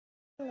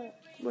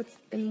What's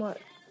in what?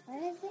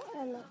 What is it?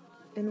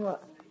 In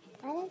what?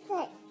 What is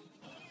it?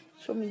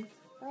 Show me.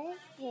 What is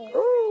it?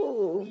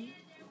 Ooh.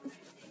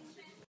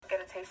 Get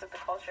a taste of the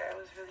culture. It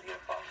was really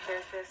beautiful.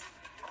 There's this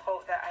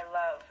quote that I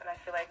love, and I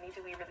feel like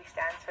Nidui really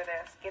stands for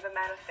this. Give a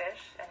man a fish,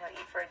 and he'll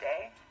eat for a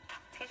day.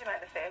 Teach a man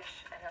to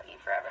fish, and he'll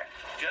eat forever.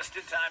 Just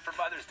in time for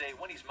Mother's Day,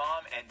 Winnie's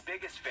mom and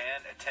biggest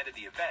fan attended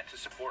the event to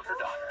support her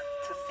daughter.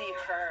 To see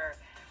her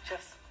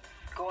just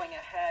going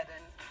ahead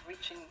and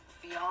reaching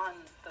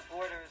beyond the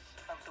borders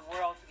of the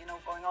world, you know,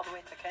 going all the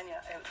way to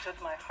Kenya, it did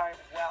my heart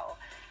well.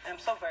 And I'm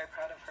so very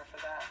proud of her for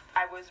that.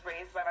 I was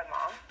raised by my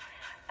mom,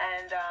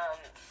 and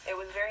it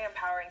was very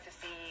empowering to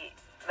see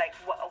like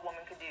what a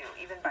woman could do,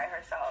 even by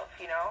herself,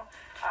 you know,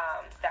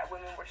 that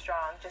women were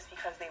strong just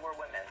because they were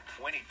women.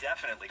 Winnie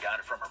definitely got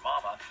it from her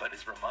mama, but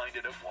is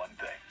reminded of one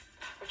thing.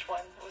 Which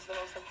one was the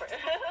most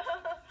important?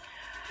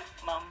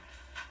 Mom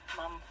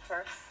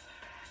first.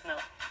 No,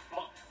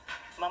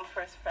 mom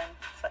first, friend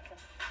second.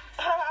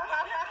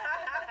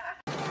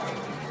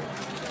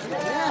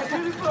 Yeah,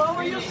 beautiful.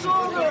 Over your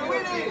shoulder,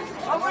 Winnie.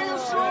 Over your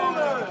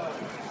shoulder.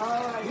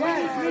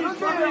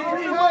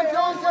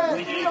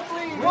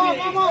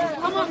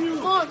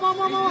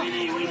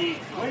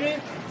 Winnie.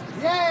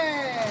 Yeah.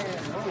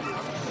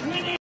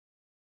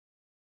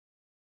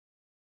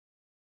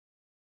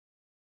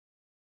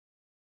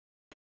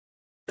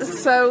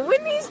 So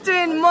Winnie's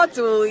doing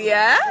model,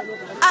 yeah?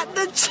 At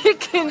the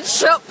chicken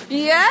shop,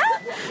 yeah?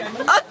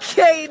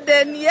 Okay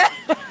then, yeah?